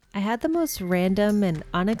I had the most random and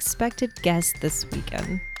unexpected guest this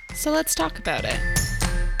weekend. So let's talk about it.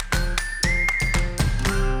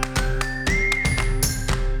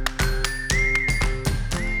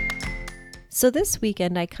 So this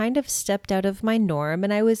weekend, I kind of stepped out of my norm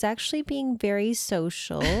and I was actually being very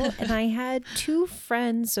social and I had two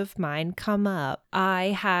friends of mine come up.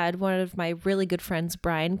 I had one of my really good friends,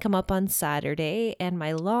 Brian, come up on Saturday and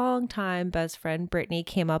my longtime best friend, Brittany,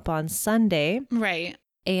 came up on Sunday. Right.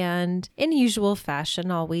 And in usual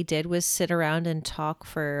fashion, all we did was sit around and talk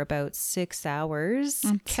for about 6 hours,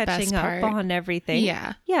 catching up on everything.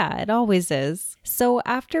 Yeah, it always is. So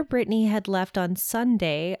after Brittany had left on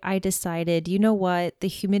Sunday, I decided, you know what? The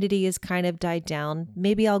humidity has kind of died down.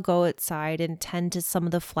 Maybe I'll go outside and tend to some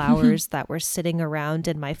of the flowers that were sitting around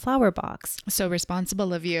in my flower box. So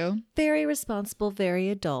responsible of you. Very responsible,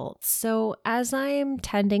 very adult. So as I'm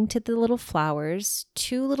tending to the little flowers,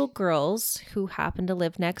 two little girls who happen to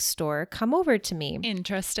live next door come over to me.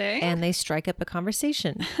 Interesting. And they strike up a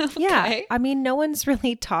conversation. Okay. Yeah. I mean, no one's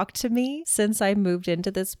really talked to me since I moved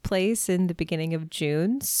into this place in the beginning of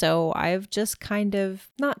June. So I've just kind of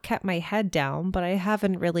not kept my head down, but I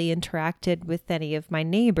haven't really interacted with any of my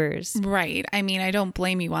neighbors. Right. I mean, I don't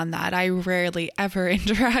blame you on that. I rarely ever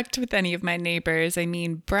interact with any of my neighbors. I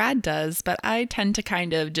mean, Brad does, but I tend to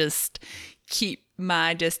kind of just keep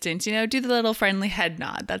my distance, do the little friendly head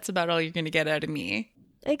nod. That's about all you're going to get out of me.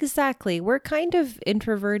 Exactly. We're kind of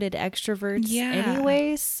introverted extroverts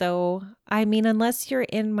anyway. So, I mean, unless you're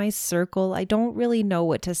in my circle, I don't really know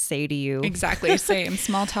what to say to you. Exactly. Same.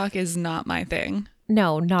 Small talk is not my thing.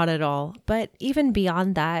 No, not at all. But even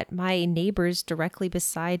beyond that, my neighbors directly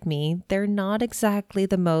beside me, they're not exactly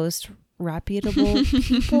the most reputable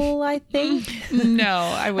people, I think. No,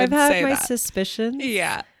 I wouldn't say that. I've had my suspicions.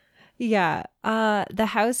 Yeah. Yeah. The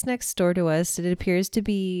house next door to us, it appears to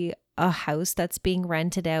be a house that's being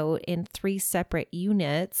rented out in 3 separate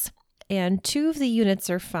units, and 2 of the units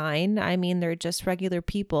are fine. I mean, they're just regular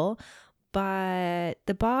people, but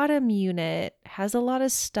the bottom unit has a lot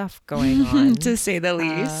of stuff going on. To say the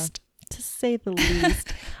least.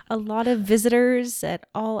 A lot of visitors at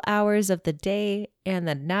all hours of the day and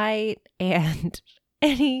the night, and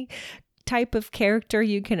any type of character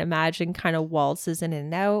you can imagine kind of waltzes in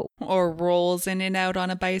and out. Or rolls in and out on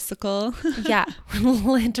a bicycle. Yeah,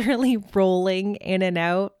 literally rolling in and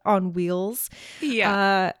out on wheels.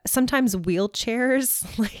 Yeah. Sometimes wheelchairs.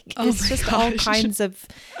 It's just gosh.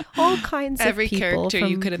 all kinds Every of people. Every character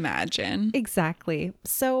you could imagine. Exactly.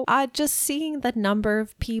 So just seeing the number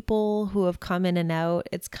of people who have come in and out,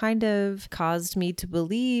 it's kind of caused me to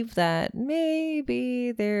believe that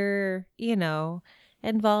maybe they're,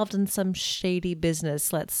 involved in some shady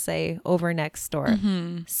business, let's say, over next door.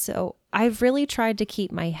 Mm-hmm. So I've really tried to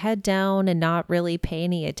keep my head down and not really pay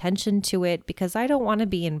any attention to it because I don't want to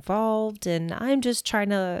be involved, and I'm just trying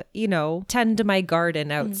to, tend to my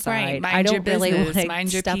garden outside. Right. I don't really want to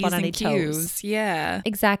mind your step P's on any and Q's. toes. Yeah.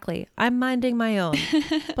 Exactly. I'm minding my own.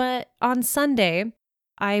 But on Sunday,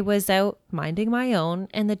 I was out minding my own,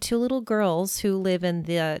 and the 2 little girls who live in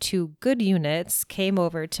the 2 good units came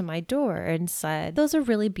over to my door and said, "Those are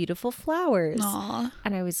really beautiful flowers." Aww.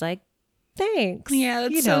 And I was like, "Thanks." Yeah,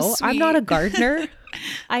 that's so sweet. I'm not a gardener.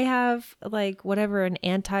 I have whatever an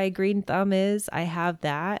anti-green thumb is. I have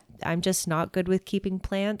that. I'm just not good with keeping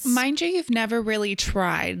plants. Mind you, you've never really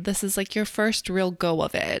tried. This is your first real go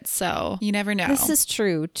of it. So you never know. This is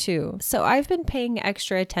true too. So I've been paying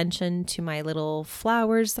extra attention to my little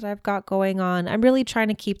flowers that I've got going on. I'm really trying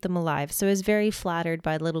to keep them alive. So I was very flattered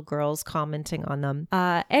by little girls commenting on them.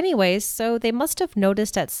 Anyways, so they must have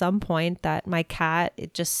noticed at some point that my cat,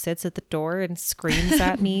 it just sits at the door and screams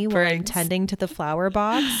at me while I'm tending to the flower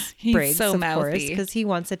box. He's Briggs, so of mouthy. course, because he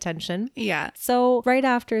wants attention. Yeah. So right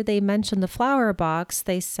after they mentioned the flower box,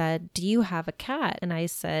 they said, "Do you have a cat?" And I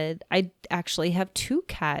said, "I actually have 2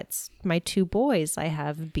 cats. My 2 boys. I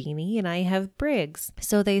have Beanie and I have Briggs."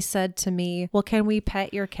 So they said to me, "Well, can we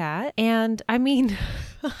pet your cat?" And I mean,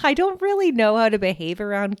 I don't really know how to behave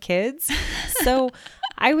around kids. So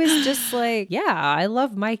I was just like, yeah, I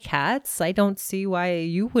love my cats. I don't see why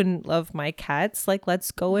you wouldn't love my cats.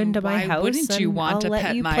 Let's go into my house. Wouldn't you want I'll to let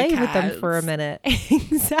pet you my play cats? with them for a minute.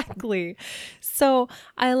 Exactly. So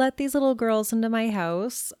I let these little girls into my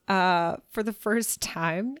house for the first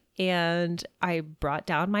time And I brought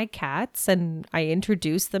down my cats and I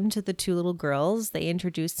introduced them to the two little girls. They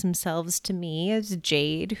introduced themselves to me as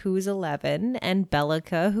Jade, who's 11, and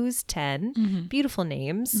Bellica, who's 10. Mm-hmm. Beautiful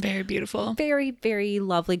names. Very beautiful. Very, very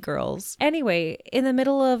lovely girls. Anyway, in the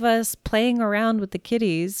middle of us playing around with the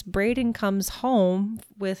kitties, Braden comes home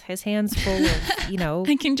with his hands full of,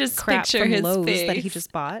 I can just crap picture from his Lowe's face that he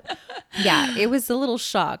just bought. Yeah, it was a little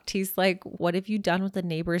shocked. He's like, what have you done with the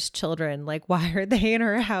neighbor's children? Like, why are they in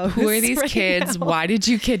our house? Who are these right kids? now? Why did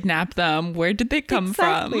you kidnap them? Where did they come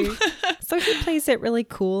from? So he plays it really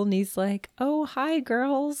cool and he's like, oh, hi,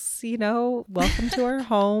 girls. Welcome to our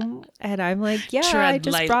home. And I'm like, yeah, Tread I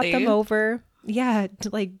just lightly. brought them over. Yeah,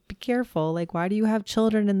 be careful. Like, why do you have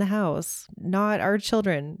children in the house? Not our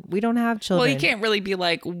children. We don't have children. Well, you can't really be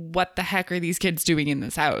like, what the heck are these kids doing in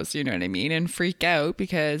this house? You know what I mean? And freak out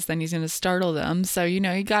because then he's going to startle them. So,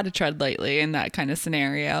 you got to tread lightly in that kind of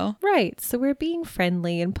scenario. Right. So we're being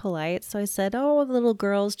friendly and polite. So I said, oh, the little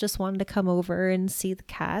girls just wanted to come over and see the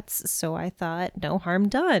cats. So I thought, no harm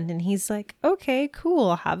done. And he's like, okay,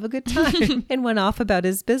 cool. Have a good time. And went off about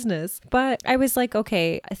his business. But I was like,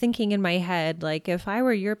 okay, thinking in my head, like if I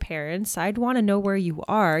were your parents, I'd want to know where you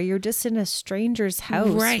are. You're just in a stranger's house,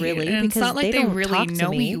 right. really. And because it's not like they don't really talk to know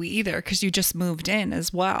me. you either because you just moved in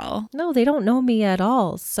as well. No, they don't know me at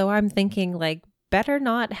all. So I'm thinking like, better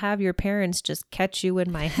not have your parents just catch you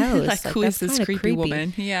in my house. Like who is this creepy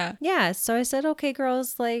woman? Yeah. Yeah. So I said, okay,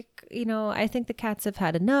 girls, like, I think the cats have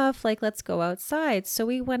had enough. Like, let's go outside. So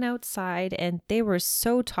we went outside and they were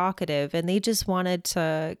so talkative and they just wanted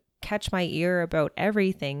to catch my ear about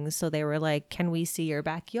everything. So they were like, can we see your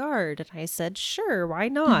backyard? And I said, sure, why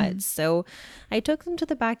not? Mm-hmm. So I took them to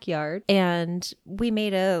the backyard and we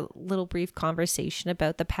made a little brief conversation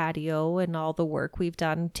about the patio and all the work we've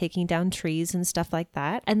done taking down trees and stuff like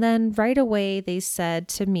that. And then right away they said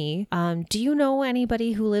to me, do you know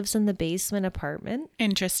anybody who lives in the basement apartment?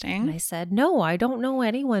 Interesting. And I said, no, I don't know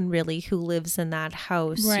anyone really who lives in that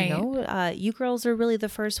house. Right. You girls are really the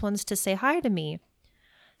first ones to say hi to me.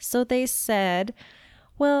 So they said,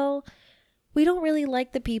 well, we don't really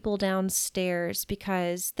like the people downstairs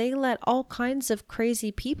because they let all kinds of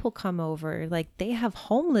crazy people come over. Like they have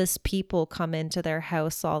homeless people come into their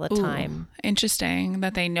house all the time. Interesting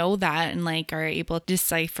that they know that and like are able to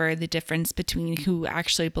decipher the difference between who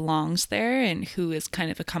actually belongs there and who is kind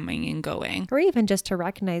of a coming and going. Or even just to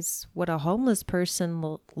recognize what a homeless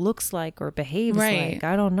person looks like or behaves right. like.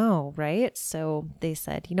 I don't know, right? So they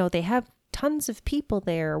said, they have tons of people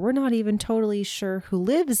there. We're not even totally sure who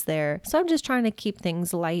lives there. So I'm just trying to keep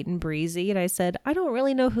things light and breezy. And I said, I don't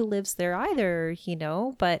really know who lives there either,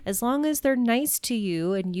 but as long as they're nice to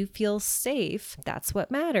you and you feel safe, that's what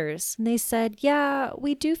matters. And they said, yeah,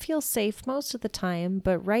 we do feel safe most of the time,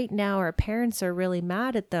 but right now our parents are really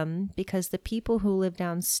mad at them because the people who live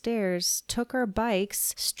downstairs took our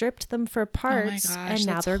bikes, stripped them for parts, and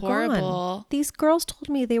now they're horrible. Gone. These girls told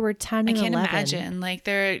me they were 10 and 11. I can't imagine. Like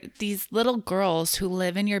they're these little girls who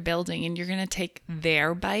live in your building and you're going to take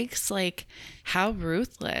their bikes. Like how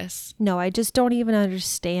ruthless. No, I just don't even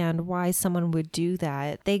understand why someone would do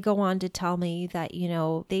that. They go on to tell me that,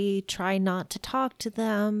 they try not to talk to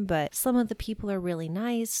them, but some of the people are really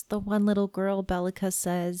nice. The one little girl, Bellica,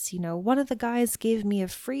 says, one of the guys gave me a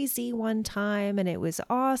freezy one time and it was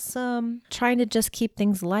awesome. Trying to just keep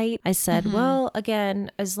things light. I said, well,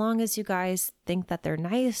 again, as long as you guys think that they're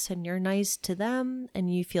nice and you're nice to them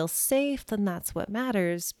and you feel safe, then that's what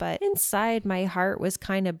matters. But inside my heart was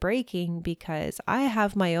kind of breaking because I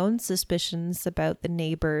have my own suspicions about the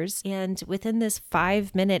neighbors. And within this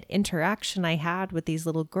 5-minute interaction I had with these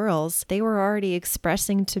little girls, they were already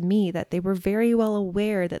expressing to me that they were very well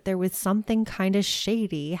aware that there was something kind of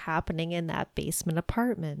shady happening in that basement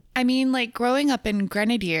apartment. I mean, like growing up in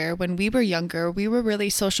Grenadier, when we were younger, we were really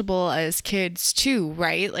sociable as kids too,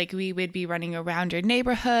 right? Like we would be running around your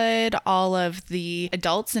neighborhood. All of the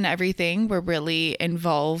adults and everything were really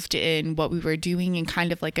involved in what we were doing and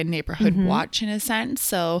kind of like a neighborhood watch in a sense.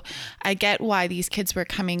 So I get why these kids were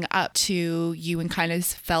coming up to you and kind of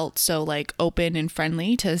felt so like open and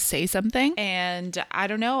friendly to say something. And I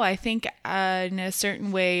don't know, I think in a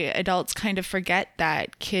certain way, adults kind of forget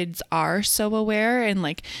that kids are so aware and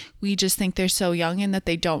like we just think they're so young and that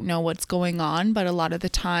they don't know what's going on. But a lot of the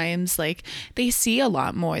times, like they see a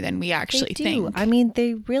lot more than we actually think? I mean,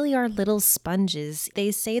 they really are little sponges.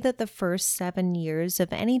 They say that the first 7 years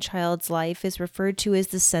of any child's life is referred to as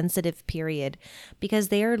the sensitive period because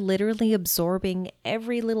they are literally absorbing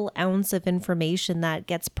every little ounce of information that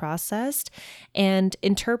gets processed and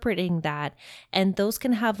interpreting that. And those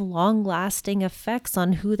can have long-lasting effects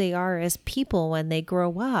on who they are as people when they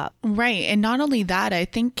grow up. Right. And not only that, I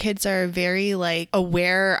think kids are very like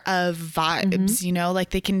aware of vibes, you know,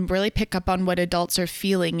 like they can really pick up on what adults are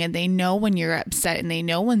feeling, and they know when you're upset and they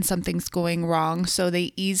know when something's going wrong. So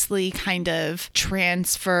they easily kind of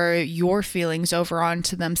transfer your feelings over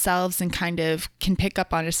onto themselves and kind of can pick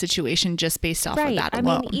up on a situation just based off of that alone.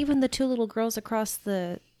 I mean, even the two little girls across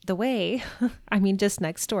the way, I mean, just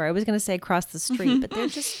next door. I was going to say across the street, but they're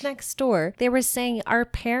just next door. They were saying our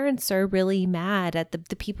parents are really mad at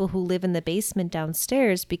the people who live in the basement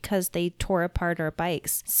downstairs because they tore apart our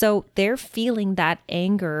bikes. So they're feeling that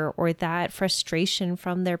anger or that frustration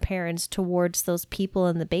from their parents towards those people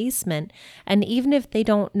in the basement. And even if they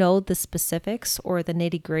don't know the specifics or the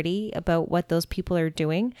nitty gritty about what those people are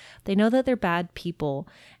doing, they know that they're bad people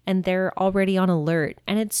and they're already on alert.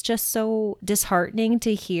 And it's just so disheartening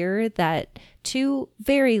to hear that two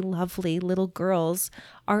very lovely little girls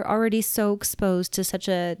are already so exposed to such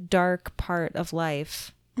a dark part of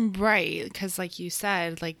life. Right, because like you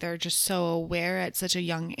said, like they're just so aware at such a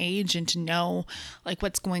young age, and to know like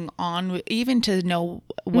what's going on, even to know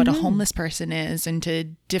what a homeless person is and to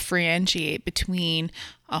differentiate between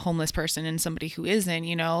a homeless person and somebody who isn't,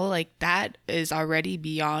 you know, like that is already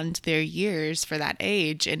beyond their years for that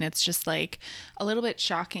age. And it's just like a little bit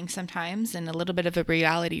shocking sometimes and a little bit of a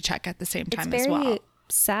reality check at the same time as well.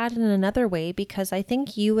 Sad in another way, because I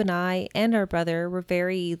think you and I and our brother were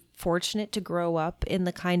very fortunate to grow up in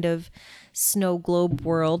the kind of snow globe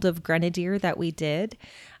world of Grenadier that we did.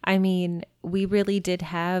 I mean, we really did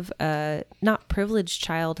have a not privileged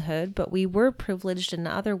childhood, but we were privileged in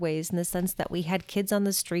other ways, in the sense that we had kids on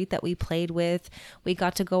the street that we played with. We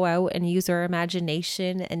got to go out and use our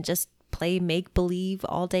imagination and just play make-believe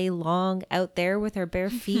all day long out there with our bare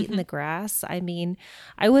feet in the grass. I mean,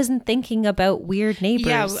 I wasn't thinking about weird neighbors.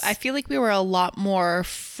 Yeah, I feel like we were a lot more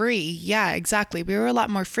free. Yeah, exactly. We were a lot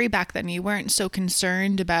more free back then. You weren't so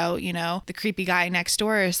concerned about, you know, the creepy guy next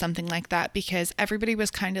door or something like that, because everybody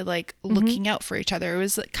was kind of like looking out for each other. It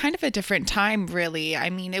was kind of a different time, really. I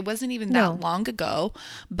mean, it wasn't even that long ago,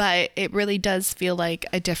 but it really does feel like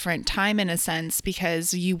a different time in a sense,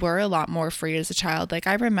 because you were a lot more free as a child. Like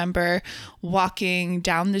I remember walking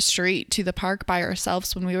down the street to the park by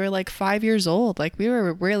ourselves when we were like 5 years old. Like we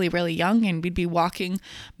were really, really young, and we'd be walking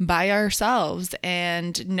by ourselves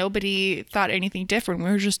and nobody thought anything different. We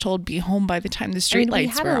were just told be home by the time the street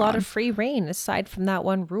lights were on. We had a lot of free reign aside from that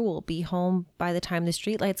one rule, be home by the time the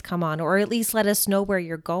street lights come on, or at least let us know where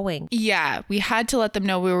you're going. Yeah, we had to let them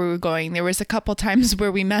know where we were going. There was a couple times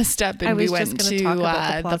where we messed up and we went to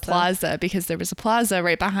the plaza, because there was a plaza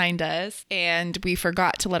right behind us and we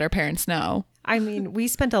forgot to let our parents know. I mean, we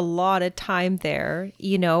spent a lot of time there,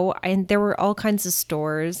 you know, and there were all kinds of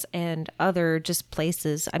stores and other just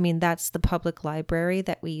places. I mean, that's the public library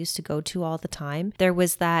that we used to go to all the time. There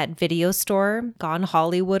was that video store, Gone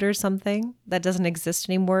Hollywood or something, that doesn't exist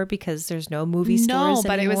anymore because there's no movie stores anymore. No,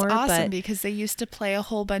 but it was awesome because they used to play a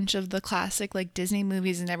whole bunch of the classic like Disney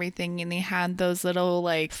movies and everything. And they had those little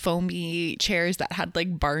like foamy chairs that had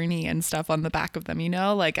like Barney and stuff on the back of them, you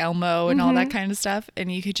know, like Elmo and all that kind of stuff.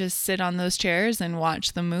 And you could just sit on those chairs and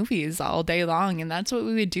watch the movies all day long, and that's what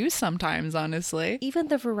we would do sometimes, honestly. Even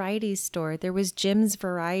the variety store, there was Jim's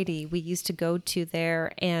Variety. We used to go to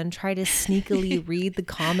there and try to sneakily read the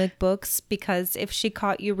comic books, because if she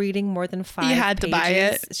caught you reading more than 5 you had pages, to buy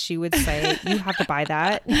it. She would say, you have to buy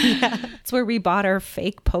that. Yeah. It's where we bought our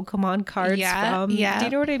fake Pokemon cards from. Yeah. Do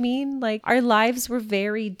you know what I mean? Like, our lives were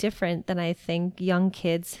very different than I think young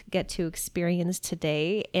kids get to experience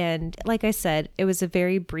today. And like I said, it was a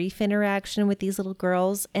very brief interaction with these little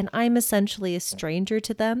girls, and I'm essentially a stranger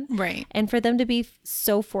to them. Right. And for them to be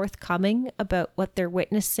so forthcoming about what they're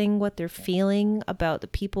witnessing, what they're feeling about the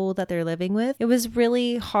people that they're living with, it was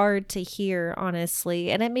really hard to hear, honestly.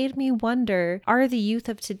 And it made me wonder, are the youth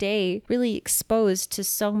of today really exposed to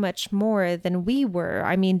so much more than we were?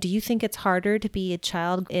 I mean, do you think it's harder to be a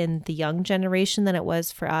child in the young generation than it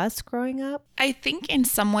was for us growing up? I think in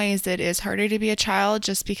some ways it is harder to be a child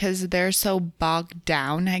just because they're so bogged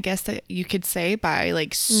down, I guess that you could say, by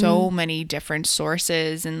like so many different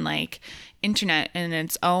sources, and like internet in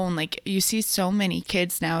its own. Like you see so many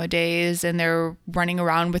kids nowadays, and they're running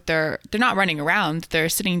around with they're not running around, they're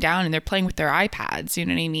sitting down and they're playing with their iPads, you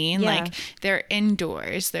know what I mean? Yeah. Like they're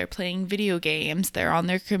indoors, they're playing video games, they're on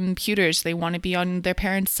their computers, they want to be on their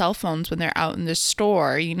parents' cell phones when they're out in the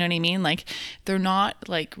store, you know what I mean? Like they're not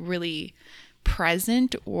like really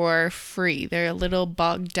present or free. They're a little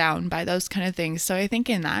bogged down by those kind of things. So I think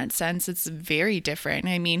in that sense, it's very different.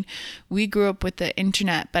 I mean, we grew up with the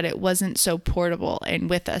internet, but it wasn't so portable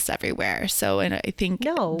and with us everywhere. So, and I think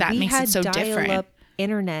that makes it so different. Dial-up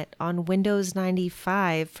internet on Windows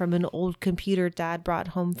 95 from an old computer dad brought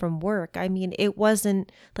home from work. I mean, it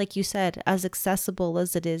wasn't, like you said, as accessible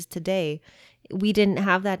as it is today. We didn't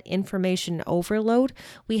have that information overload.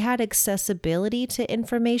 We had accessibility to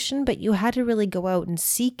information, but you had to really go out and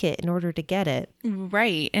seek it in order to get it.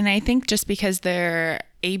 Right. And I think just because they're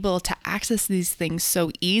able to access these things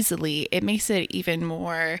so easily, it makes it even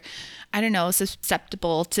more, I don't know,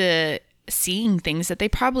 susceptible to seeing things that they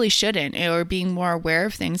probably shouldn't, or being more aware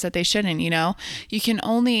of things that they shouldn't. You know, you can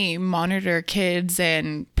only monitor kids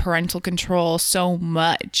and parental control so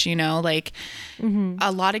much, you know, like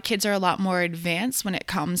a lot of kids are a lot more advanced when it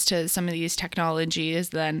comes to some of these technologies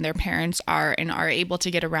than their parents are, and are able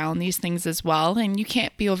to get around these things as well. And you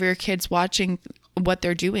can't be over your kids watching what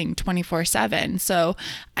they're doing 24/7. So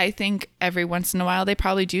I think every once in a while they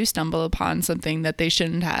probably do stumble upon something that they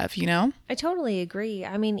shouldn't have, you know? I totally agree.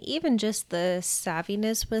 I mean, even just the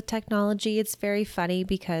savviness with technology, it's very funny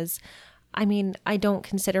because, I mean, I don't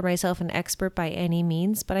consider myself an expert by any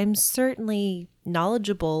means, but I'm certainly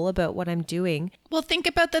knowledgeable about what I'm doing. Well, think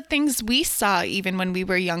about the things we saw even when we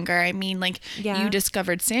were younger. I mean, like you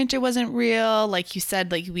discovered Santa wasn't real. Like you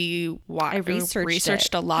said, like I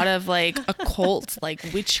researched a lot of like occult, like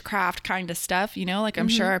witchcraft kind of stuff, you know, like I'm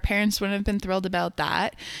sure our parents wouldn't have been thrilled about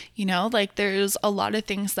that. You know, like there's a lot of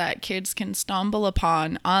things that kids can stumble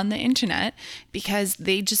upon on the internet because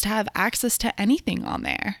they just have access to anything on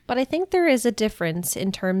there. But I think there is a difference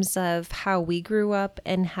in terms of how we grew up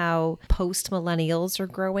and how post millennials are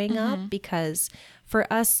growing up, because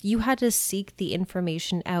for us, you had to seek the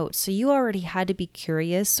information out. So you already had to be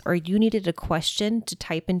curious, or you needed a question to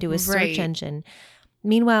type into a search engine.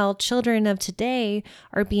 Meanwhile, children of today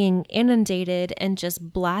are being inundated and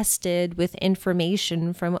just blasted with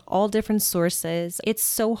information from all different sources. It's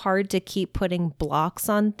so hard to keep putting blocks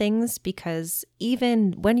on things because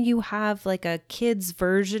even when you have like a kid's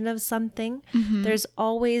version of something, there's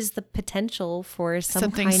always the potential for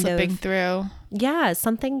something slipping through. Yeah,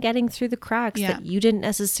 something getting through the cracks that you didn't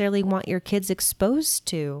necessarily want your kids exposed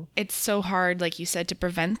to. It's so hard, like you said, to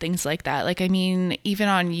prevent things like that. Like, I mean, even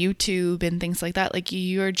on YouTube and things like that, like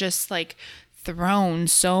you're just like thrown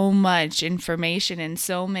so much information and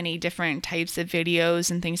so many different types of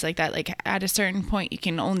videos and things like that. Like at a certain point, you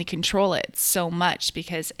can only control it so much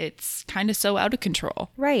because it's kind of so out of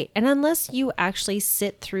control. Right. And unless you actually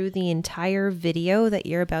sit through the entire video that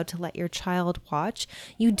you're about to let your child watch,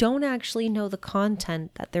 you don't actually know the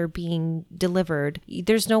content that they're being delivered.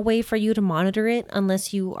 There's no way for you to monitor it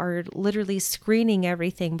unless you are literally screening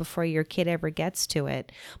everything before your kid ever gets to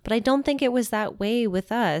it. But I don't think it was that way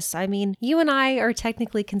with us. I mean, you and I are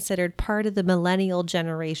technically considered part of the millennial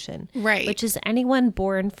generation, right? Which is anyone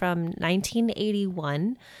born from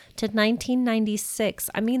 1981 to 1996.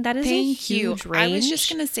 I mean, that is a huge range. I was just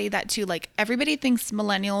going to say that too. Like everybody thinks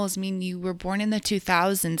millennials mean you were born in the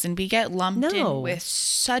 2000s, and we get lumped in with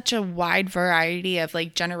such a wide variety of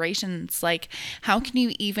like generations. Like how can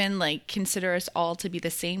you even like consider us all to be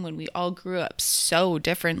the same when we all grew up so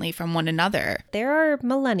differently from one another? There are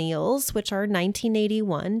millennials, which are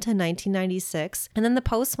 1981 to 1996, and then the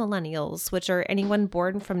post millennials, which are anyone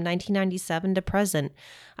born from 1997 to present.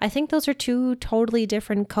 I think those are two totally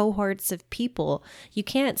different cohorts of people. You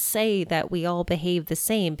can't say that we all behave the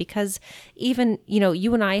same because even, you know,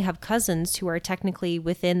 you and I have cousins who are technically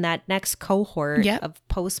within that next cohort of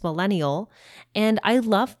post-millennial, and I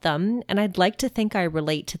love them and I'd like to think I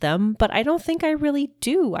relate to them, but I don't think I really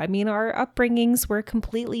do. I mean, our upbringings were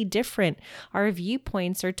completely different. Our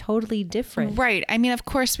viewpoints are totally different. Right. I mean, of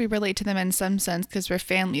course we relate to them in some sense because we're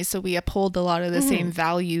family, so we uphold a lot of the same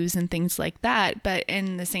values and things like that, but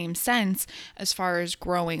in the same sense, as far as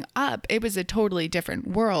growing growing up, it was a totally different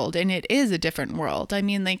world, and it is a different world. I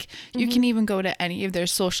mean, like, you can even go to any of their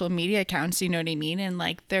social media accounts, you know what I mean? And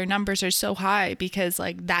like, their numbers are so high because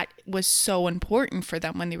like that was so important for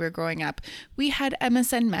them when they were growing up. We had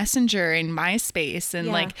MSN Messenger and MySpace, and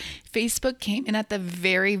like Facebook came in at the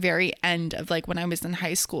very, very end of like when I was in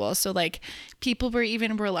high school. So like, people were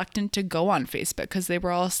even reluctant to go on Facebook because they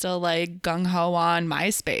were all still like gung-ho on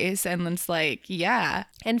MySpace. And it's like, yeah.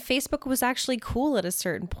 And Facebook was actually cool at a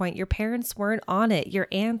certain point. Your parents weren't on it. Your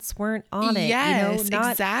aunts weren't on it. Yes,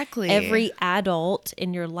 not exactly. every adult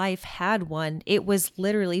in your life had one. It was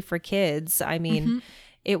literally for kids. I mean,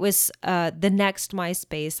 it was the next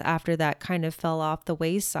MySpace after that kind of fell off the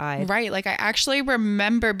wayside. Right. Like, I actually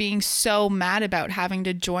remember being so mad about having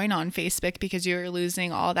to join on Facebook because you were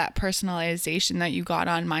losing all that personalization that you got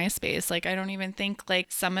on MySpace. Like, I don't even think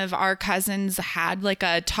like some of our cousins had like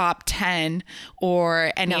a top 10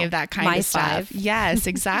 or any of that kind of stuff. Yes,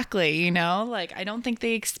 exactly. You know, like, I don't think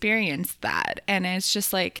they experienced that. And it's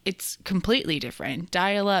just like, it's completely different.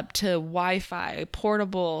 Dial up to Wi-Fi,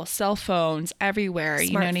 portable, cell phones everywhere.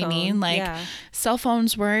 You know what I mean? Like, cell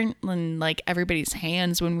phones weren't in like everybody's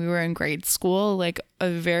hands when we were in grade school. Like, a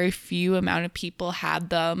very few amount of people had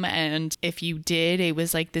them, and if you did, it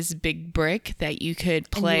was like this big brick that you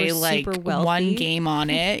could play like one game on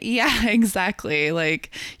it. Yeah, exactly. Like,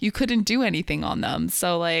 you couldn't do anything on them.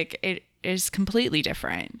 So like, it is completely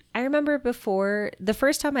different. I remember before, the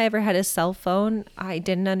first time I ever had a cell phone, I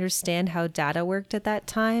didn't understand how data worked at that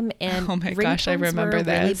time, and oh my gosh, I remember were a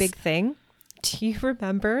this. Really big thing. Do you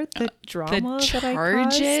remember the drama the that I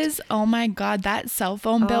caused? charges? Oh my God, that cell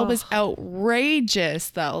phone bill was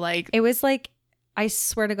outrageous though. Like, it was like, I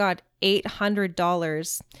swear to God,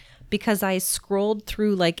 $800 because I scrolled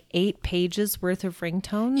through like 8 pages worth of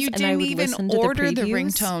ringtones. You and I didn't would even listen to order the the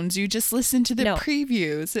ringtones. You just listened to the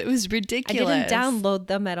previews. It was ridiculous. I didn't download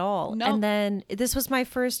them at all. Nope. And then this was my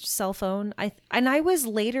first cell phone. I was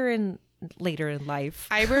later in life.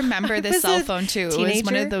 I remember the cell phone too. Teenager. It was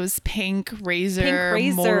one of those pink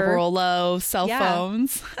Razr. Motorola cell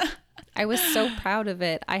phones. I was so proud of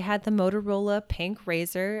it. I had the Motorola pink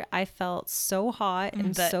Razr. I felt so hot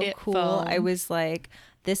and so cool. Phone. I was like,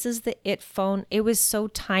 this is the it phone. It was so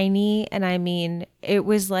tiny, and I mean, it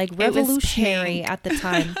was like revolutionary at the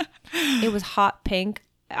time. It was hot pink.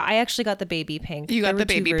 I actually got the baby pink. You got the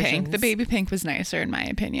baby pink. The baby pink was nicer in my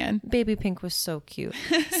opinion. Baby pink was so cute.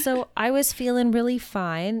 So I was feeling really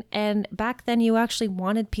fine. And back then you actually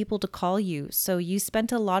wanted people to call you. So you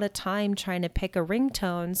spent a lot of time trying to pick a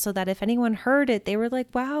ringtone so that if anyone heard it, they were like,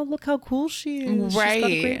 wow, look how cool she is. Right. She's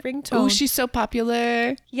got a great ringtone. Oh, she's so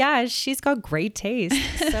popular. Yeah, she's got great taste.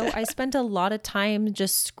 So I spent a lot of time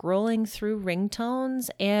just scrolling through ringtones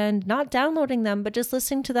and not downloading them, but just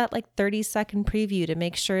listening to that like 30-second preview to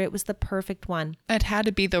make sure it was the perfect one. It had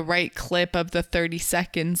to be the right clip of the 30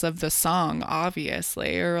 seconds of the song,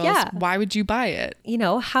 obviously, or else why would you buy it? You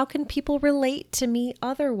know, how can people relate to me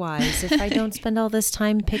otherwise if I don't spend all this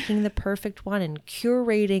time picking the perfect one and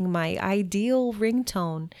curating my ideal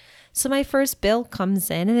ringtone? So my first bill comes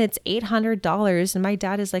in and it's $800, and my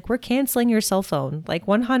dad is like, we're canceling your cell phone. Like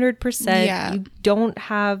 100%. Yeah. You don't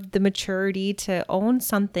have the maturity to own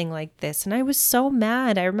something like this. And I was so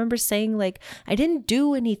mad. I remember saying like, I didn't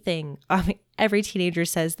do anything. I mean, every teenager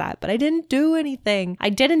says that, but I didn't do anything. I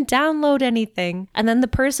didn't download anything. And then the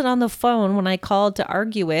person on the phone, when I called to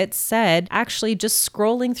argue it, said, actually just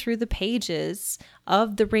scrolling through the pages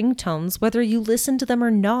of the ringtones, whether you listen to them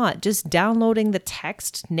or not, just downloading the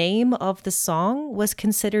text name of the song was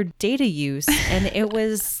considered data use. And it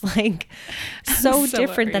was like so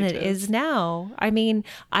different than it is now. I mean,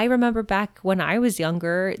 I remember back when I was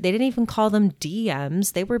younger, they didn't even call them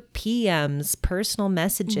DMs. They were PMs, personal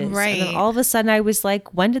messages. Right. And then all of a sudden I was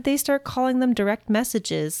like, when did they start calling them direct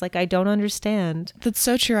messages? Like, I don't understand. That's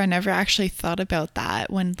so true. I never actually thought about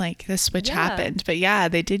that when like the switch happened. But yeah,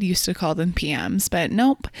 they did used to call them PMs. But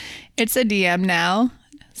nope, it's a DM now.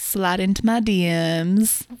 Slide into my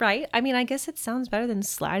DMs. Right. I mean, I guess it sounds better than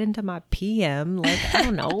slide into my PM. Like, I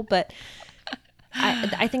don't know, but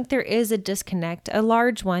I think there is a disconnect, a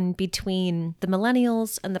large one, between the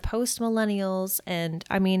millennials and the post millennials. And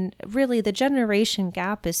I mean, really, the generation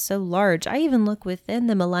gap is so large. I even look within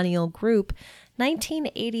the millennial group.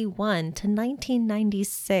 1981 to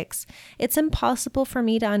 1996. It's impossible for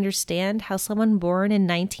me to understand how someone born in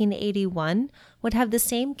 1981 would have the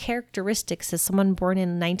same characteristics as someone born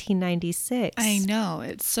in 1996. I know.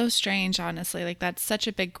 It's so strange, honestly. Like, that's such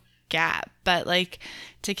a big gap. But like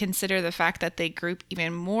to consider the fact that they group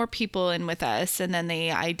even more people in with us, and then they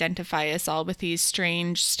identify us all with these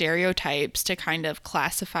strange stereotypes to kind of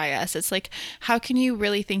classify us. It's like, how can you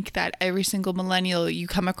really think that every single millennial you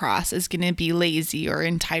come across is going to be lazy or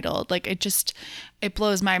entitled? Like it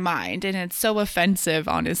blows my mind, and it's so offensive,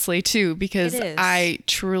 honestly, too, because I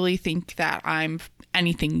truly think that I'm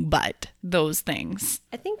anything but those things.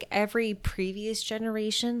 I think every previous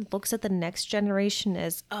generation looks at the next generation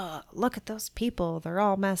as, look at those people. They're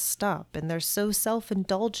all messed up and they're so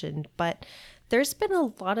self-indulgent. But there's been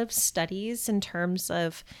a lot of studies in terms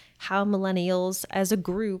of how millennials as a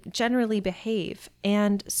group generally behave.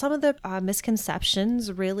 And some of the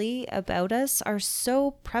misconceptions really about us are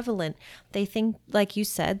so prevalent. They think, like you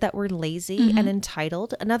said, that we're lazy and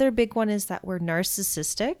entitled. Another big one is that we're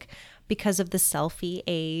narcissistic because of the selfie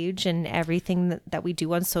age and everything that we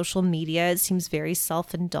do on social media. It seems very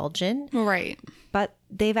self-indulgent. Right. But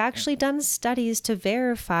they've actually done studies to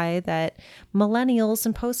verify that millennials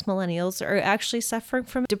and post millennials are actually suffering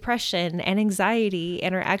from depression and anxiety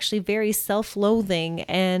and are actually very self-loathing.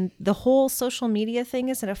 And the whole social media thing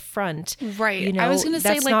is an affront. Right. You know, I was going to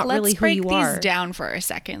say, like, let's really break these down for a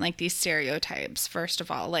second, like these stereotypes. First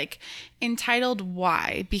of all, like, entitled,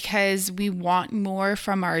 why? Because we want more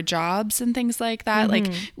from our jobs and things like that. Like,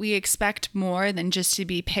 we expect more than just to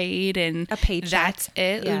be paid and a paycheck. That's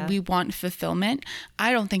it. Yeah. We want fulfillment.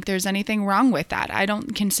 I don't think there's anything wrong with that. I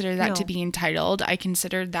don't consider that to be entitled. I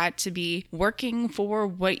consider that to be working for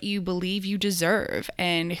what you believe you deserve.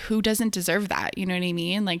 And who doesn't deserve that? You know what I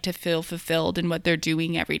mean? Like, to feel fulfilled in what they're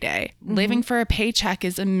doing every day. Living for a paycheck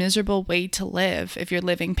is a miserable way to live. If you're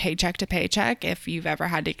living paycheck to paycheck, if you've ever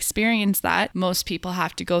had to experience that, most people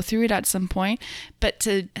have to go through it at some point. But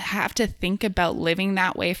to have to think about living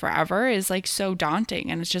that way forever is like so daunting.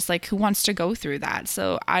 And it's just like, who wants to go through that?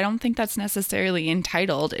 So I don't think that's necessarily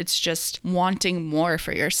entitled. It's just wanting more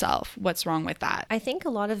for yourself. What's wrong with that? I think a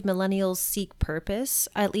lot of millennials seek purpose,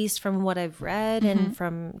 at least from what I've read and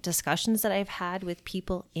from discussions that I've had with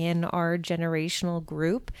people in our generational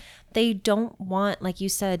group. They don't want, like you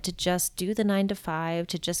said, to just do the 9 to 5,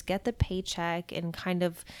 to just get the paycheck and kind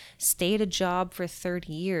of stay at a job for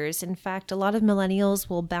 30 years. In fact, a lot of millennials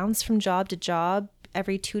will bounce from job to job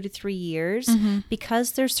every 2 to 3 years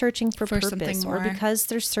because they're searching for purpose, or because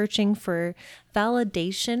they're searching for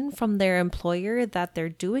validation from their employer that they're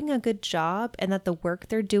doing a good job and that the work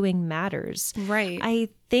they're doing matters. Right. I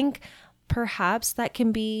think perhaps that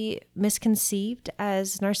can be misconceived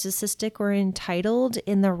as narcissistic or entitled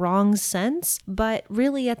in the wrong sense. But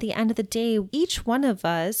really, at the end of the day, each one of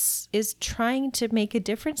us is trying to make a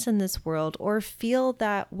difference in this world or feel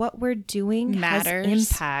that what we're doing matters.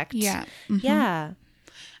 Has impact. Yeah. Yeah.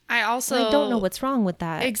 I don't know what's wrong with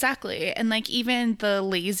that. Exactly. And like even the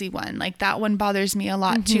lazy one, like that one bothers me a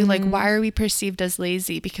lot too. Like, why are we perceived as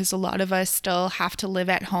lazy? Because a lot of us still have to live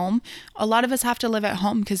at home. A lot of us have to live at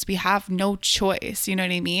home because we have no choice. You know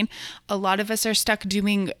what I mean? A lot of us are stuck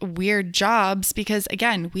doing weird jobs because,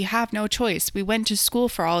 again, we have no choice. We went to school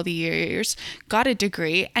for all the years, got a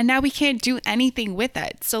degree, and now we can't do anything with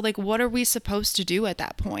it. So like, what are we supposed to do at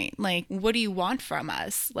that point? Like, what do you want from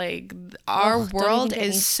us? Like, our world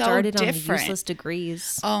is so different. On useless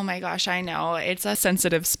degrees. Oh my gosh, I know it's a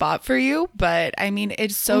sensitive spot for you, but I mean,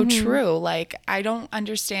 it's so true. Like, I don't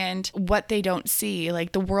understand what they don't see.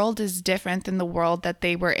 Like, the world is different than the world that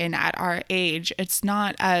they were in at our age. It's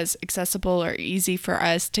not as accessible or easy for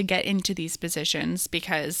us to get into these positions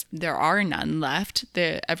because there are none left.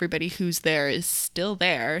 Everybody who's there is still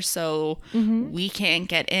there, so we can't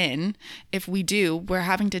get in. If we do, we're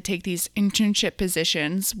having to take these internship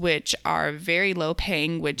positions, which are very low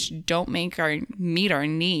paying, which don't meet our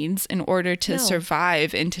needs in order to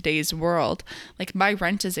survive in today's world. Like, my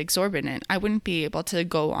rent is exorbitant. I wouldn't be able to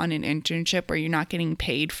go on an internship where you're not getting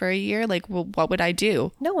paid for a year. Like, well, what would I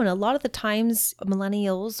do? No, and a lot of the times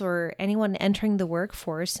millennials or anyone entering the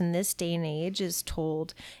workforce in this day and age is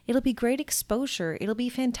told it'll be great exposure. It'll be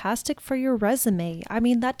fantastic for your resume. I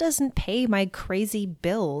mean, that doesn't pay my crazy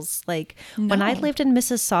bills. Like, when I lived in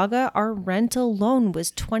Mississauga, our rent alone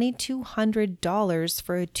was $2,200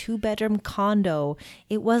 for a 2-bedroom condo.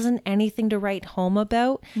 It wasn't anything to write home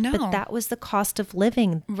about, but that was the cost of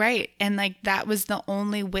living. Right. And like, that was the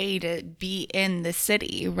only way to be in the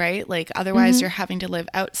city, right? Like, otherwise you're having to live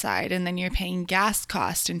outside and then you're paying gas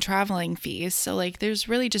costs and traveling fees. So like, there's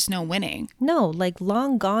really just no winning. No, like,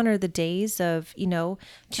 long gone are the days of, you know,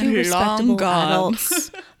 two respectable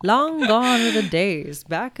adults. Long gone are the days.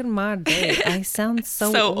 Back in my day. I sound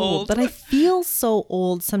so old, but I feel so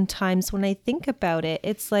old sometimes when I think about it.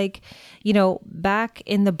 It's like, back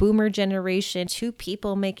in the boomer generation, 2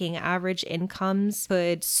 people making average incomes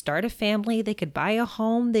could start a family. They could buy a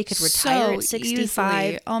home. They could retire at 65.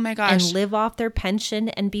 Easily. Oh my gosh. And live off their pension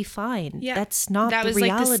and be fine. Yeah. That's not that the was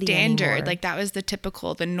reality like the standard. anymore. Like that was the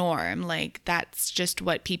typical, the norm. Like that's just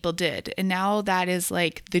what people did. And now that is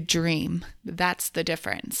like the dream. That's the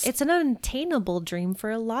difference. It's an unattainable dream for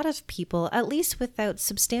a lot of people, at least without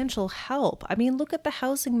substantial help. I mean, look at the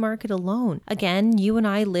housing market alone. Again, you and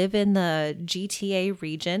I live in the GTA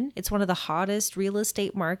region. It's one of the hottest real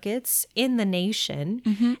estate markets in the nation.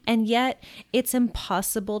 Mm-hmm. And yet it's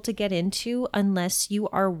impossible to get into unless you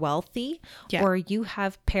are wealthy or you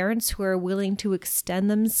have parents who are willing to extend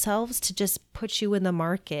themselves to just put you in the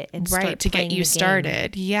market and start to get you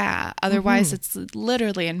started. Yeah. Otherwise, it's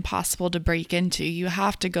literally impossible to break into. You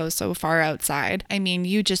have to go so far outside. I mean,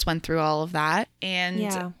 you just went through all of that.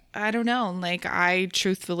 And I don't know. Like, I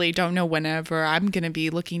truthfully don't know whenever I'm going to be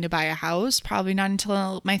looking to buy a house. Probably not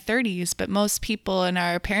until my 30s. But most people in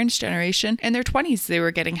our parents' generation, in their 20s, they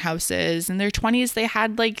were getting houses. In their 20s, they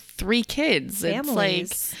had like 3 kids.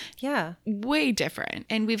 Families. It's like way different.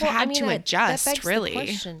 And we've had to adjust, that begs really. The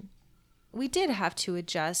question. We did have to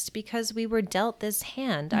adjust because we were dealt this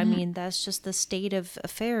hand. Mm-hmm. I mean, that's just the state of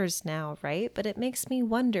affairs now, right? But it makes me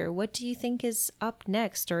wonder, what do you think is up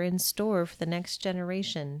next or in store for the next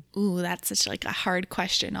generation? Ooh, that's such like a hard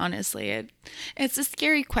question, honestly. It's a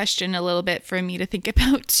scary question a little bit for me to think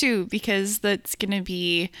about too, because that's going to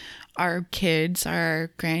be our kids,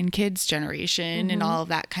 our grandkids generation and all of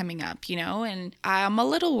that coming up, and I'm a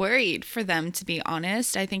little worried for them, to be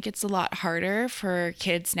honest. I think it's a lot harder for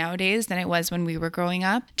kids nowadays than it was when we were growing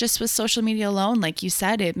up. Just with social media alone, like you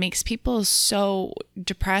said, it makes people so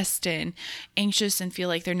depressed and anxious and feel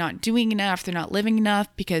like they're not doing enough, they're not living enough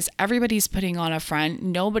because everybody's putting on a front.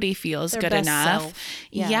 Nobody feels good enough.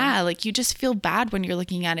 Yeah, like you just feel bad when you're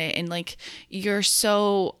looking at it, and like you're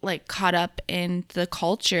so like caught up in the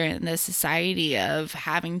culture and the society of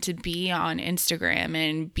having to be on Instagram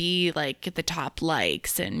and be like at the top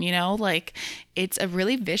likes, and like it's a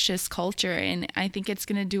really vicious culture, and I think it's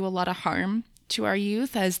going to do a lot of harm to our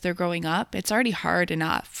youth as they're growing up. It's already hard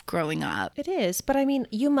enough growing up. It is. But I mean,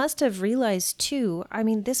 you must have realized too, I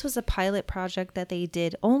mean, this was a pilot project that they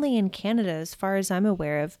did only in Canada as far as I'm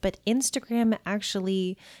aware of, but Instagram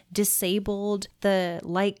actually disabled the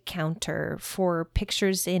like counter for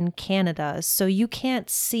pictures in Canada. So you can't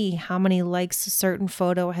see how many likes a certain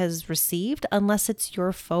photo has received unless it's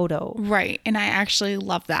your photo. Right. And I actually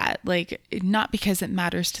love that. Like, not because it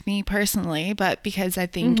matters to me personally, but because I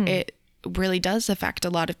think it really does affect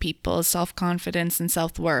a lot of people's self-confidence and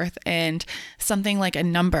self-worth, and something like a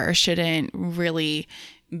number shouldn't really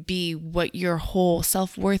be what your whole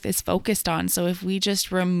self-worth is focused on. So if we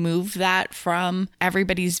just remove that from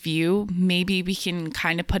everybody's view, maybe we can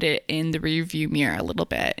kind of put it in the rearview mirror a little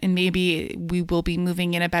bit, and maybe we will be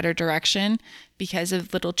moving in a better direction because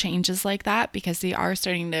of little changes like that, because they are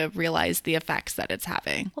starting to realize the effects that it's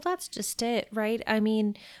having. Well, that's just it, right? I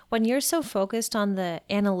mean, when you're so focused on the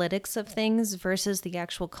analytics of things versus the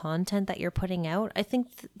actual content that you're putting out, I think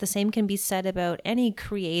the same can be said about any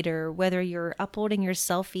creator, whether you're uploading your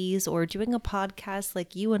selfies or doing a podcast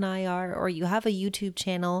like you and I are, or you have a YouTube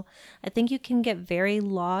channel. I think you can get very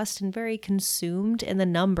lost and very consumed in the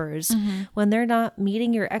numbers. When they're not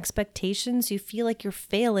meeting your expectations, you feel like you're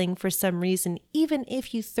failing for some reason, even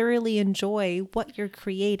if you thoroughly enjoy what you're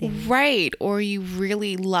creating. Right. Or you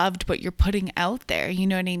really loved what you're putting out there. You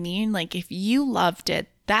know what I mean? Like if you loved it,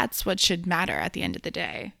 that's what should matter at the end of the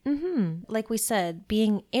day. Like we said,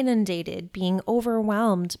 being inundated, being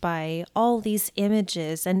overwhelmed by all these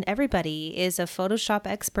images, and everybody is a Photoshop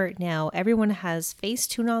expert now. Everyone has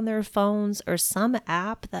Facetune on their phones or some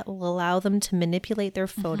app that will allow them to manipulate their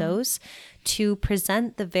photos to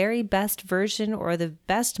present the very best version or the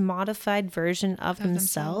best modified version of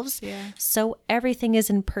themselves. So everything is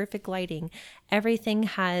in perfect lighting. Everything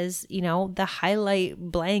has, the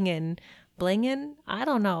highlight blangin'. I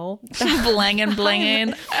don't know. Blangin'.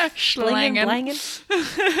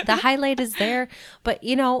 The highlight is there. But,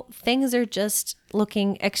 things are just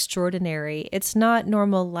looking extraordinary. It's not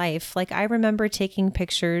normal life. Like, I remember taking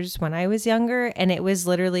pictures when I was younger, and it was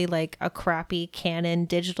literally like a crappy Canon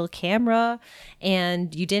digital camera,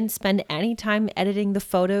 and you didn't spend any time editing the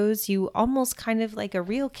photos. You almost kind of like a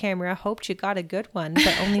real camera hoped you got a good one,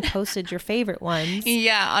 but only posted your favorite ones.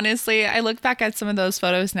 Yeah, honestly, I look back at some of those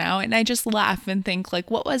photos now and I just laugh and think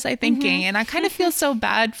like, what was I thinking? And I kind of feel so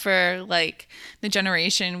bad for like the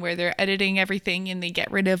generation where they're editing everything and they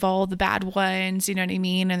get rid of all the bad ones friends, you know what I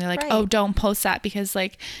mean? And they're like, Right. oh, don't post that, because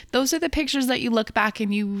like those are the pictures that you look back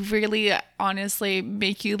and you really honestly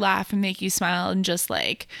make you laugh and make you smile and just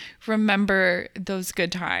like remember those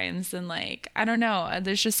good times. And like, I don't know,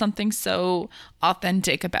 there's just something so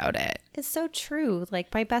authentic about it. It's so true.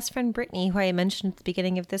 Like my best friend Brittany, who I mentioned at the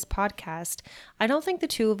beginning of this podcast, I don't think the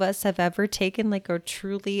two of us have ever taken like a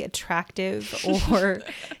truly attractive or,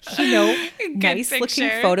 nice looking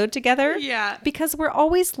photo together. Yeah. Because we're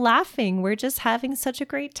always laughing. We're just having such a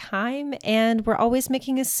great time, and we're always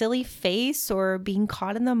making a silly face or being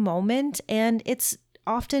caught in the moment. And it's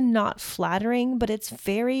often not flattering, but it's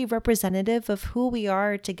very representative of who we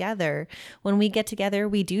are together. When we get together,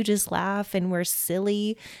 we do just laugh and we're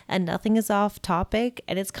silly and nothing is off topic,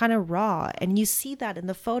 and it's kind of raw. And you see that in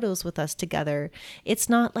the photos with us together. It's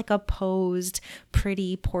not like a posed,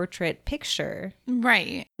 pretty portrait picture.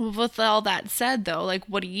 Right. Well, with all that said, though, like,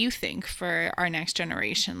 what do you think for our next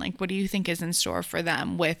generation? Like, what do you think is in store for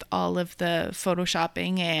them with all of the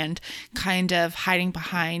photoshopping and kind of hiding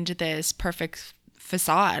behind this perfect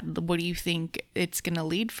facade? What do you think it's going to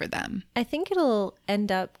lead for them? I think it'll end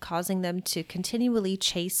up causing them to continually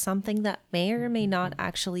chase something that may or may not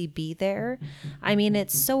actually be there. I mean,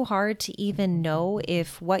 it's so hard to even know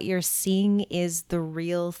if what you're seeing is the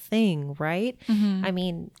real thing, right? Mm-hmm. I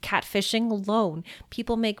mean, catfishing alone,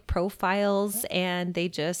 people make profiles and they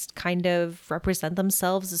just kind of represent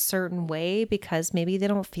themselves a certain way because maybe they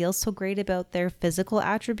don't feel so great about their physical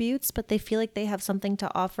attributes, but they feel like they have something to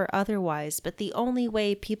offer otherwise. But the only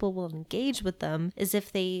way people will engage with them is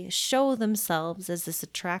if they show themselves as this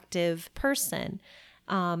attractive person.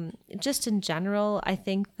 Just in general, I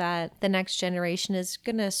think that the next generation is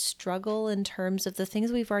going to struggle in terms of the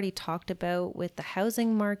things we've already talked about with the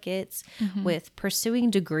housing markets, with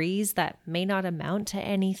pursuing degrees that may not amount to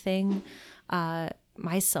anything.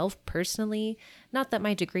 Myself personally, not that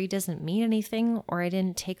my degree doesn't mean anything or I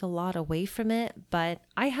didn't take a lot away from it, but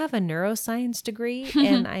I have a neuroscience degree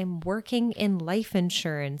and I'm working in life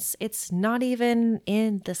insurance. It's not even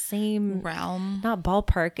in the same realm, not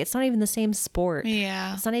ballpark. It's not even the same sport.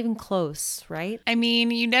 Yeah. It's not even close, right? I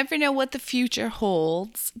mean, you never know what the future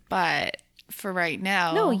holds, but for right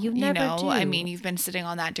now, no, you never do. I mean, you've been sitting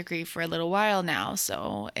on that degree for a little while now,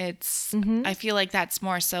 so it's I feel like that's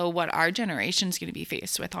more so what our generation's going to be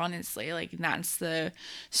faced with, honestly. Like, that's the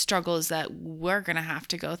struggles that we're going to have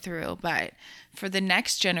to go through. But for the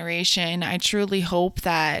next generation, I truly hope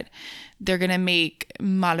that they're going to make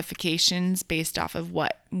modifications based off of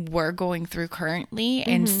what we're going through currently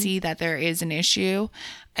and see that there is an issue.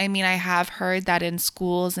 I mean, I have heard that in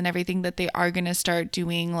schools and everything that they are going to start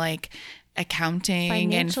doing like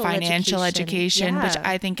accounting and financial education, which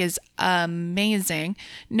I think is amazing.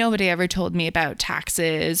 Nobody ever told me about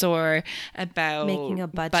taxes or about making a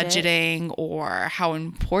budgeting or how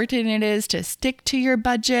important it is to stick to your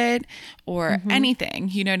budget or anything.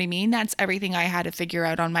 You know what I mean? That's everything I had to figure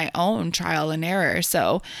out on my own, trial and error.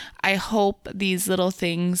 So I hope these little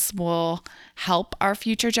things will help our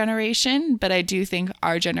future generation, but I do think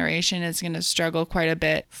our generation is going to struggle quite a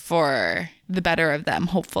bit for the better of them,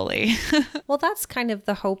 hopefully. Well, that's kind of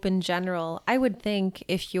the hope in general. I would think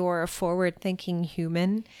if you're a forward-thinking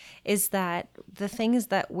human, is that the things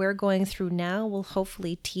that we're going through now will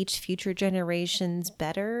hopefully teach future generations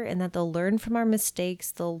better, and that they'll learn from our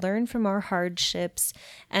mistakes, they'll learn from our hardships,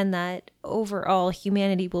 and that overall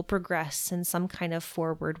humanity will progress in some kind of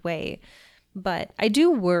forward way. But I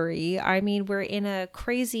do worry. I mean, we're in a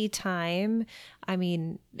crazy time. I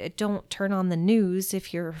mean, don't turn on the news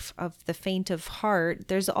if you're of the faint of heart.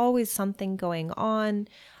 There's always something going on.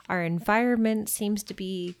 Our environment seems to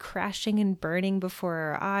be crashing and burning before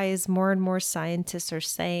our eyes. More and more scientists are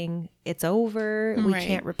saying it's over. We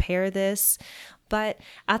can't repair this. But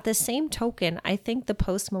at the same token, I think the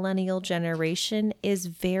post-millennial generation is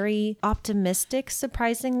very optimistic,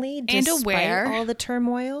 surprisingly, despite aware. all the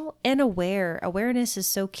turmoil. And aware. Awareness is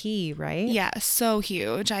so key, right? Yeah, so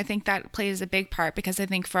huge. I think that plays a big part because I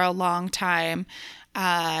think for a long time,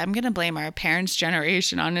 I'm going to blame our parents'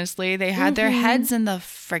 generation, honestly. They had their heads in the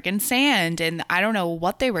friggin' sand, and I don't know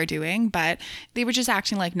what they were doing, but they were just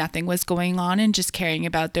acting like nothing was going on and just caring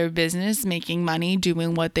about their business, making money,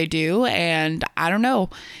 doing what they do. And I don't know,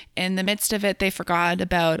 in the midst of it, they forgot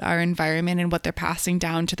about our environment and what they're passing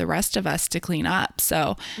down to the rest of us to clean up.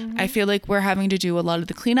 So I feel like we're having to do a lot of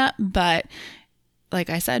the cleanup, but like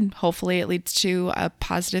I said, hopefully it leads to a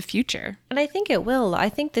positive future. And I think it will. I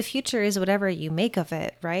think the future is whatever you make of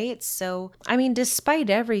it, right? So, I mean, despite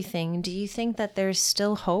everything, do you think that there's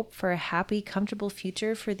still hope for a happy, comfortable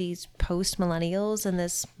future for these post-millennials in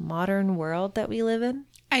this modern world that we live in?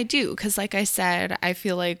 I do, because like I said, I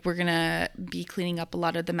feel like we're going to be cleaning up a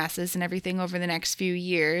lot of the messes and everything over the next few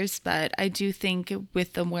years. But I do think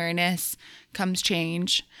with awareness comes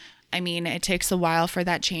change. I mean, it takes a while for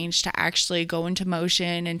that change to actually go into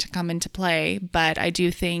motion and to come into play. But I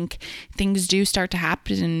do think things do start to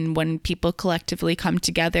happen when people collectively come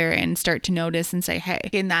together and start to notice and say, hey,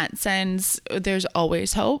 in that sense, there's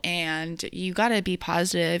always hope. And you got to be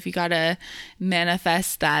positive. You got to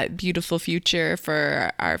manifest that beautiful future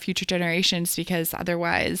for our future generations, because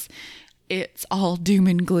otherwise it's all doom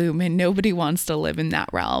and gloom and nobody wants to live in that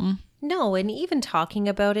realm. No, and even talking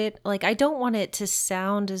about it, like, I don't want it to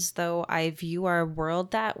sound as though I view our world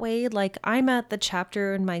that way. Like, I'm at the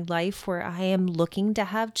chapter in my life where I am looking to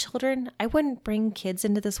have children. I wouldn't bring kids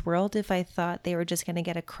into this world if I thought they were just going to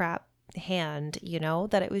get a crap hand, you know,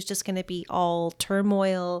 that it was just going to be all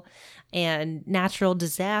turmoil and natural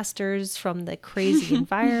disasters from the crazy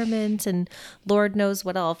environment and Lord knows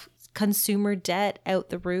what else. Consumer debt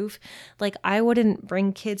out the roof. Like, I wouldn't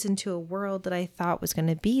bring kids into a world that I thought was going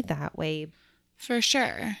to be that way. For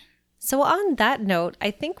sure. So on that note,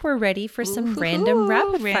 I think we're ready for some random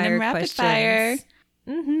rapid fire questions.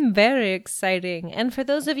 Very exciting. And for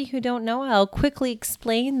those of you who don't know, I'll quickly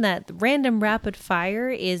explain that random rapid fire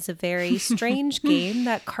is a very strange game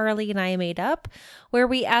that Carly and I made up, where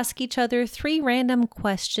we ask each other 3 random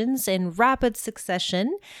questions in rapid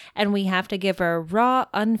succession, and we have to give our raw,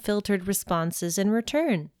 unfiltered responses in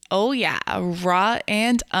return. Oh yeah, raw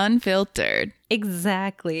and unfiltered.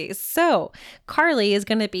 Exactly. So Carly is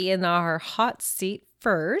going to be in our hot seat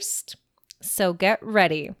first. So get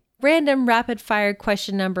ready. Random rapid fire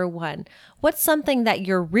question number 1. What's something that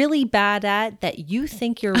you're really bad at that you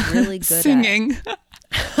think you're really good Singing. at?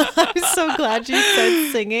 I'm so glad you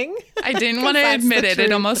said singing. I didn't want to admit it.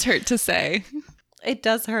 It almost hurt to say. It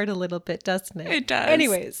does hurt a little bit, doesn't it? It does.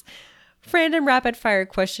 Anyways, random rapid fire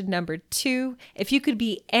question number 2. If you could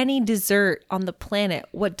be any dessert on the planet,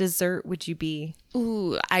 what dessert would you be?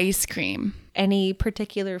 Ooh, ice cream. Any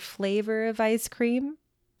particular flavor of ice cream?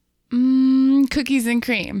 Cookies and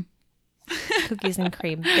cream. Cookies and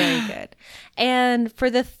cream. Very good. And for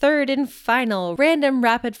the third and final random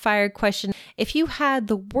rapid fire question, if you had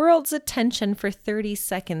the world's attention for 30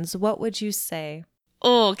 seconds, what would you say?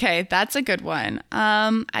 Oh, okay, that's a good one.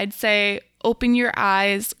 I'd say open your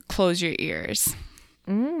eyes, close your ears.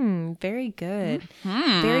 Very good.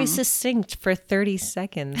 Very succinct for 30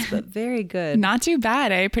 seconds, but very good. Not too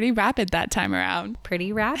bad, eh? Pretty rapid that time around.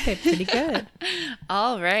 Pretty rapid. Pretty good.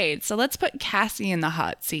 All right. So let's put Cassie in the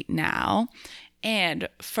hot seat now. And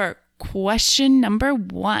for question number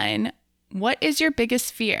 1, what is your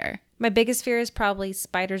biggest fear? My biggest fear is probably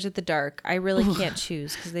spiders at the dark. I really can't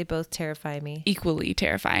choose because they both terrify me. Equally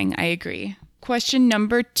terrifying. I agree. Question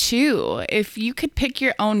number 2. If you could pick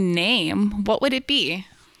your own name, what would it be?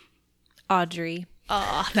 Audrey.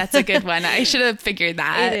 Oh, that's a good one. I should have figured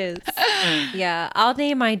that. It is. Yeah, I'll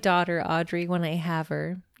name my daughter Audrey when I have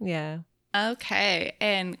her. Yeah. Okay.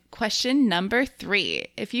 And question number 3.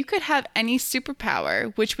 If you could have any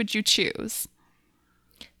superpower, which would you choose?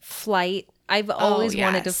 Flight. I've always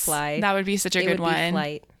wanted to fly. That would be such a good one. Be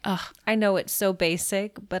flight. Ugh. I know it's so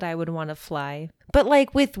basic, but I would want to fly. But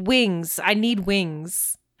like with wings, I need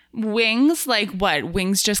wings. Wings? Like what?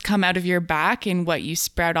 Wings just come out of your back and what, you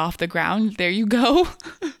sprout off the ground? There you go.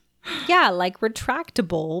 Yeah, like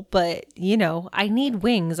retractable, but you know, I need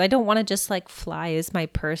wings. I don't want to just like fly as my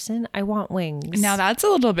person. I want wings. Now that's a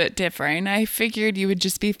little bit different. I figured you would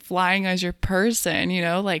just be flying as your person, you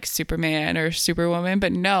know, like Superman or Superwoman,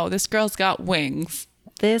 but no, this girl's got wings.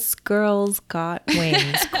 This girl's got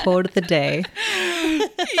wings. Quote of the day.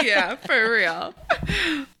 Yeah, for real.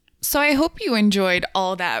 So I hope you enjoyed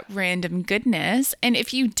all that random goodness. And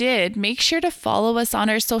if you did, make sure to follow us on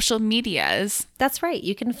our social medias. That's right.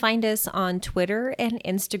 You can find us on Twitter and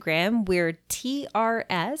Instagram. We're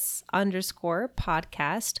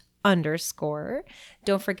TRS_podcast_.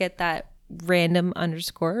 Don't forget that random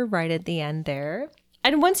underscore right at the end there.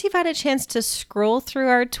 And once you've had a chance to scroll through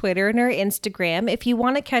our Twitter and our Instagram, if you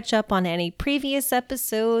want to catch up on any previous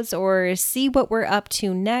episodes or see what we're up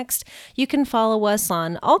to next, you can follow us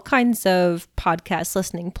on all kinds of podcast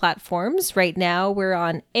listening platforms. Right now, we're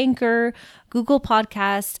on Anchor, Google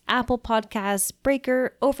Podcasts, Apple Podcasts,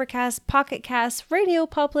 Breaker, Overcast, PocketCasts,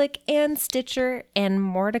 RadioPublic, and Stitcher, and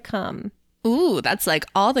more to come. Ooh, that's like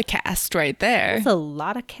all the cast right there. That's a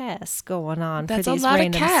lot of casts going on. That's for these a lot of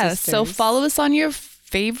random casts. So sisters. follow us on your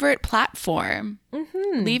favorite platform.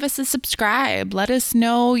 Leave us a subscribe. Let us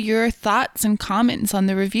know your thoughts and comments on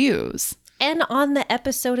the reviews. And on the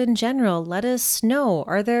episode in general, let us know.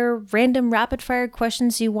 Are there random rapid fire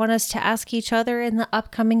questions you want us to ask each other in the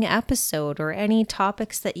upcoming episode, or any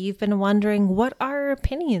topics that you've been wondering what our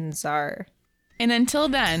opinions are? And until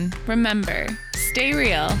then, remember, stay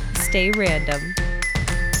real, Stay random.